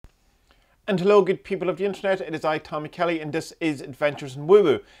And hello good people of the internet, it is I, Tommie Kelly, and this is Adventures in Woo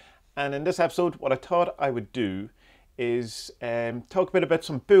Woo. And in this episode, what I thought I would do is talk a bit about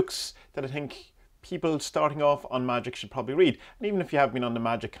some books that I think people starting off on Magick should probably read. And even if you have been on the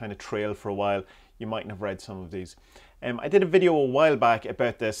Magick kind of trail for a while, you mightn't have read some of these. I did a video a while back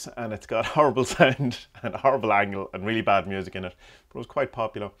about this, and it's got horrible sound and horrible angle and really bad music in it, but it was quite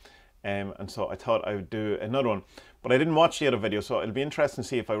popular. And so I thought I would do another one, but I didn't watch the other video, so it'll be interesting to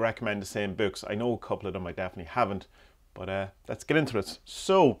see if I recommend the same books. I know a couple of them I definitely haven't, but let's get into it.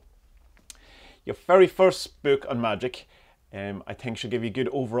 So your very first book on Magick, I think should give you a good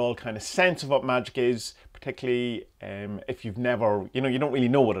overall kind of sense of what Magick is, particularly if you've never, you don't really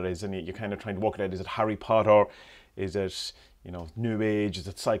know what it is, and you're kind of trying to work it out. Is it Harry Potter? Is it, New Age? Is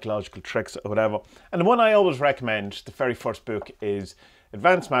it psychological tricks or whatever? And the one I always recommend, the very first book, is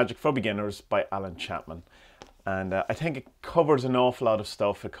Advanced Magick for Beginners by Alan Chapman. And I think it covers an awful lot of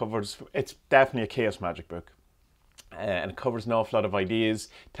stuff. It's definitely a Chaos Magic book. And it covers an awful lot of ideas,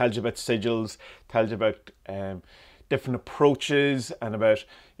 tells you about sigils, tells you about different approaches and about,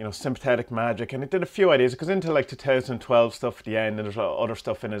 sympathetic magic. And it did a few ideas. It goes into like 2012 stuff at the end, and there's other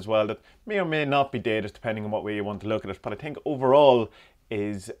stuff in as well that may or may not be dated depending on what way you want to look at it. But I think overall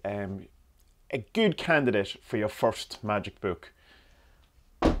is a good candidate for your first Magick book.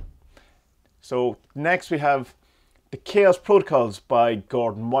 So next we have The Chaos Protocols by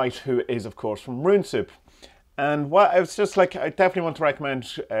Gordon White, who is of course from RuneSoup. And what I was just like, I definitely want to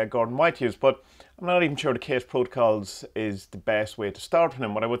recommend Gordon White to use, but I'm not even sure The Chaos Protocols is the best way to start with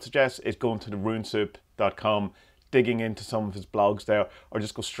him. What I would suggest is going to the runesoup.com, digging into some of his blogs there, or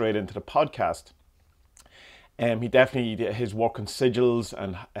just go straight into the podcast. He definitely, his work on sigils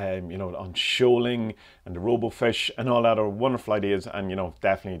and, on shoaling and the robofish and all that are wonderful ideas, and,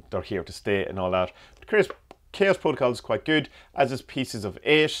 definitely they're here to stay and all that. But Chaos Protocol is quite good, as is Pieces of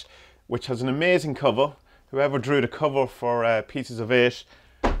 8, which has an amazing cover. Whoever drew the cover for Pieces of 8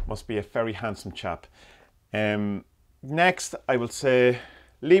 must be a very handsome chap. Next, I will say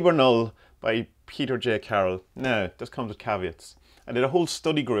Liber Null by Peter J. Carroll. Now, this comes with caveats. I did a whole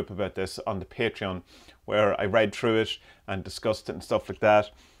study group about this on the Patreon, where I read through it and discussed it and stuff like that.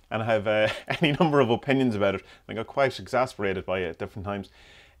 And I have any number of opinions about it. I got quite exasperated by it at different times.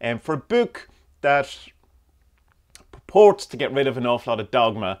 For a book that purports to get rid of an awful lot of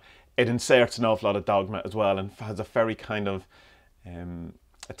dogma, it inserts an awful lot of dogma as well, and has a very kind of,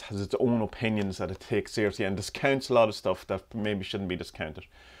 it has its own opinions that it takes seriously and discounts a lot of stuff that maybe shouldn't be discounted.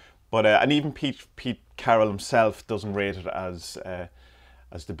 But and even Pete Carroll himself doesn't rate it as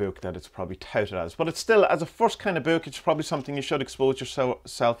the book that it's probably touted as. But it's still, as a first kind of book, it's probably something you should expose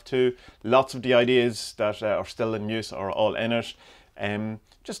yourself to. Lots of the ideas that are still in use are all in it.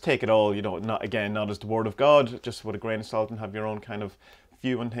 Just take it all, not as the word of God, just with a grain of salt, and have your own kind of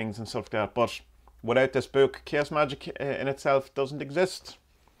view on things and stuff like that. But without this book, Chaos Magick in itself doesn't exist.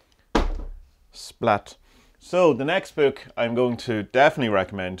 Splat. So the next book I'm going to definitely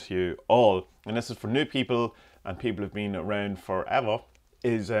recommend to you all, and this is for new people and people who've been around forever,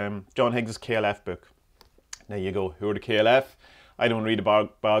 is John Higgs' KLF book. There you go. Who are the KLF? I don't read a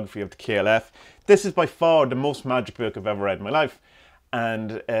biography of the KLF. This is by far the most Magick book I've ever read in my life.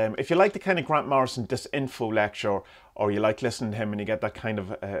 And if you like the kind of Grant Morrison disinfo lecture, or you like listening to him and you get that kind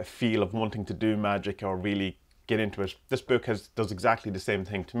of feel of wanting to do Magick or really get into it, this book does exactly the same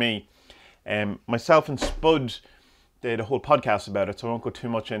thing to me. Myself and Spud did a whole podcast about it, so I won't go too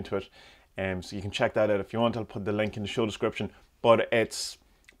much into it. So you can check that out if you want. I'll put the link in the show description. But it's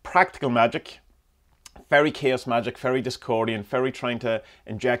practical magic, very chaos magic, very Discordian, very trying to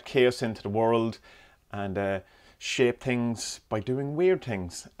inject chaos into the world and shape things by doing weird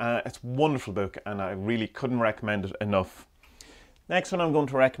things. It's a wonderful book, and I really couldn't recommend it enough. Next one I'm going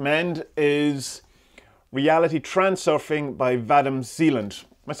to recommend is Reality Transurfing by Vadim Zeland.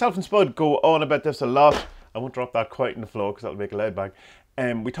 Myself and Spud go on about this a lot. I won't drop that quite in the floor because that'll make a loud bag.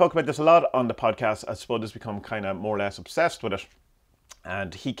 We talk about this a lot on the podcast, as Spud has become kind of more or less obsessed with it.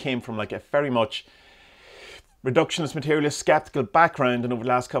 And he came from like a very much reductionist, materialist, skeptical background, and over the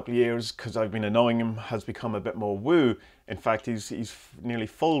last couple of years, because I've been annoying him, has become a bit more woo. In fact, he's nearly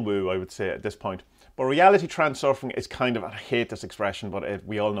full woo, I would say, at this point. But reality transurfing is kind of, I hate this expression, but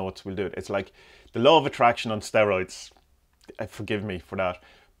we all know what we'll do it. It's like the law of attraction on steroids. Forgive me for that.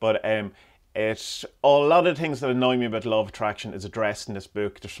 But a lot of the things that annoy me about law of attraction is addressed in this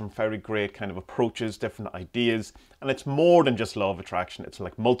book. There's some very great kind of approaches, different ideas, and it's more than just law of attraction. It's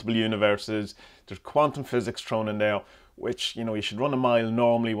like multiple universes. There's quantum physics thrown in there, which, you should run a mile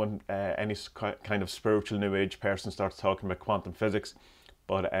normally when any kind of spiritual new age person starts talking about quantum physics.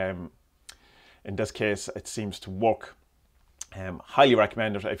 But in this case, it seems to work. Highly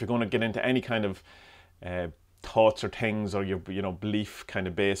recommend it if you're going to get into any kind of thoughts or things, or your belief kind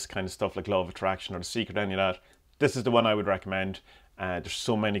of base kind of stuff like law of attraction or The Secret, any of that. This is the one I would recommend. There's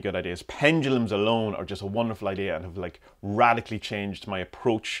so many good ideas. Pendulums alone are just a wonderful idea and have like radically changed my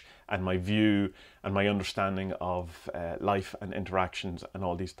approach and my view and my understanding of life and interactions and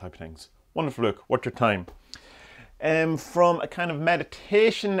all these type of things. Wonderful book, worth your time. From a kind of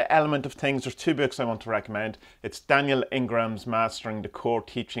meditation element of things, there's two books I want to recommend. It's Daniel Ingram's Mastering the Core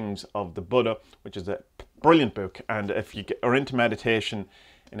Teachings of the Buddha, which is a brilliant book. And if you are into meditation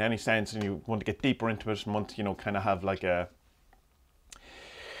in any sense and you want to get deeper into it and want to, kind of have like a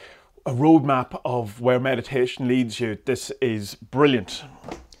roadmap of where meditation leads you, this is brilliant.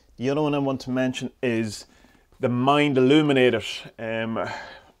 The other one I want to mention is The Mind Illuminated.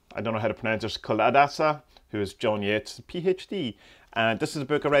 I don't know how to pronounce it. Culadasa, who is John Yates, PhD. And this is a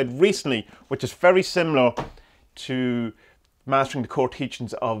book I read recently, which is very similar to Mastering the Core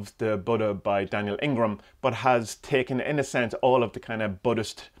Teachings of the Buddha by Daniel Ingram, but has taken, in a sense, all of the kind of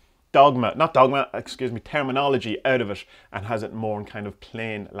Buddhist terminology out of it and has it more in kind of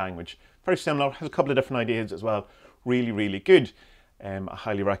plain language. Very similar, has a couple of different ideas as well. Really, really good. I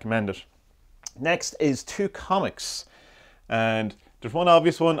highly recommend it. Next is two comics. And there's one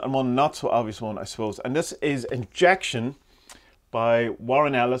obvious one and one not so obvious one, I suppose. And this is Injection by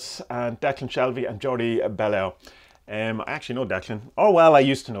Warren Ellis and Declan Shalvey and Jordi Bellao. I actually know Declan. Or well, I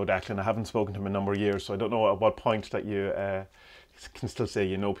used to know Declan. I haven't spoken to him in a number of years, so I don't know at what point that you can still say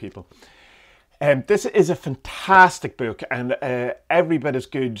you know people. This is a fantastic book and every bit as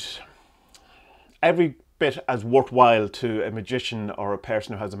good, every bit as worthwhile to a magician or a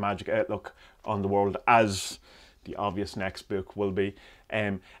person who has a magic outlook on the world as the obvious next book will be.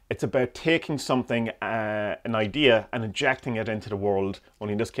 It's about taking something, an idea, and injecting it into the world,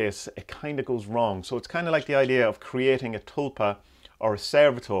 only in this case it kind of goes wrong. So it's kind of like the idea of creating a tulpa or a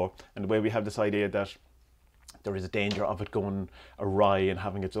servitor, and the way we have this idea that there is a danger of it going awry and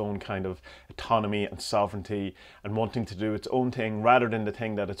having its own kind of autonomy and sovereignty and wanting to do its own thing rather than the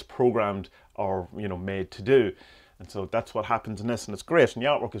thing that it's programmed or made to do. And so that's what happens in this, and it's great, and the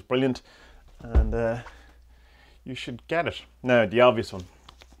artwork is brilliant, and you should get it. Now, the obvious one,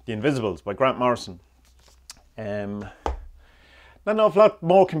 The Invisibles by Grant Morrison. Not an awful lot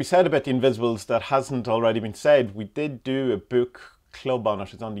more can be said about The Invisibles that hasn't already been said. We did do a book club on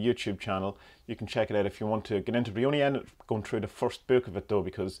it. It's on the YouTube channel. You can check it out if you want to get into it. We only ended up going through the first book of it though,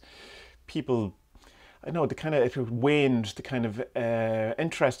 because people, I know, it waned the kind of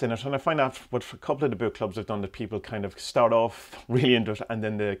interest in it, and I find that with a couple of the book clubs I've done that people kind of start off really into it and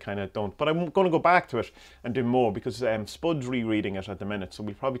then they kind of don't. But I'm going to go back to it and do more because Spud's rereading it at the minute, so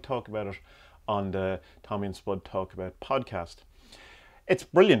we'll probably talk about it on the Tommie and Spud Talk About podcast. It's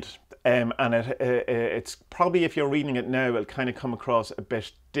brilliant, and it's probably, if you're reading it now, it'll kind of come across a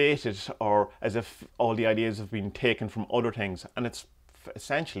bit dated or as if all the ideas have been taken from other things, and it's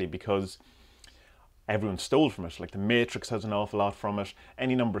essentially because everyone stole from it. Like The Matrix has an awful lot from it,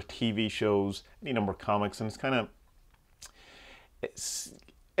 any number of TV shows, any number of comics, and it's kind of,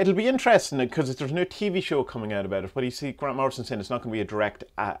 it'll be interesting because there's no TV show coming out about it, but you see Grant Morrison saying it's not going to be a direct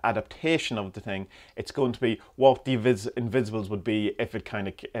adaptation of the thing. It's going to be what the Invisibles would be if it kind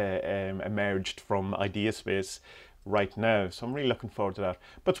of emerged from idea space right now. So I'm really looking forward to that.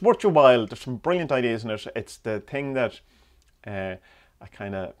 But it's worth your while. There's some brilliant ideas in it. It's the thing that it's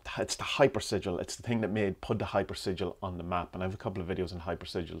the hypersigil. It's the thing that put the hypersigil on the map. And I have a couple of videos on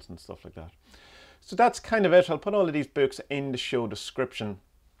hypersigils and stuff like that. So that's kind of it. I'll put all of these books in the show description,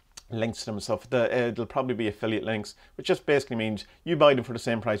 links to them and stuff. There'll probably be affiliate links, which just basically means you buy them for the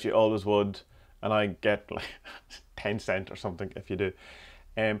same price you always would, and I get like 10 cents or something if you do.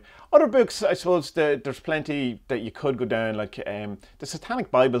 Other books, I suppose there's plenty that you could go down, like the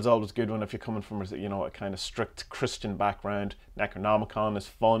Satanic Bible is always a good one if you're coming from a kind of strict Christian background. Necronomicon is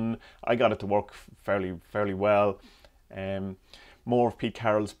fun. I got it to work fairly well. More of Pete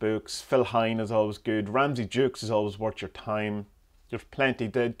Carroll's books. Phil Hine is always good. Ramsey Jukes is always worth your time. There's plenty.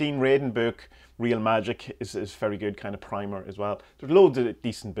 The Dean Radin book, Real Magic, is very good, kind of primer as well. There's loads of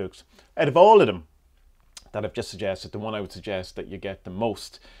decent books. Out of all of them that I've just suggested, the one I would suggest that you get the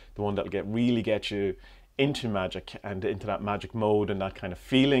most, the one that'll really get you into magic and into that magic mode and that kind of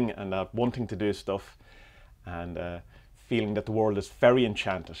feeling and that wanting to do stuff and feeling that the world is very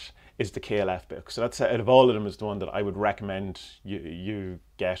enchanted, is the KLF book. So that's, out of all of them, is the one that I would recommend you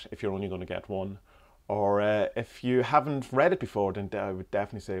get if you're only going to get one. Or if you haven't read it before, then I would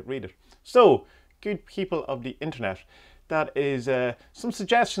definitely say read it. So, good people of the internet, that is some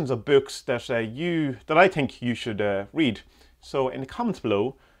suggestions of books that I think you should read. So in the comments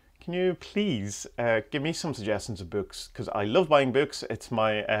below, can you please give me some suggestions of books? Because I love buying books. It's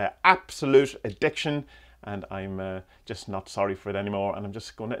my absolute addiction, and I'm just not sorry for it anymore, and I'm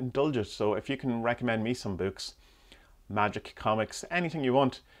just going to indulge it. So if you can recommend me some books, Magick, comics, anything you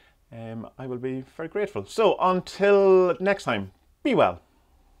want, I will be very grateful. So until next time, be well.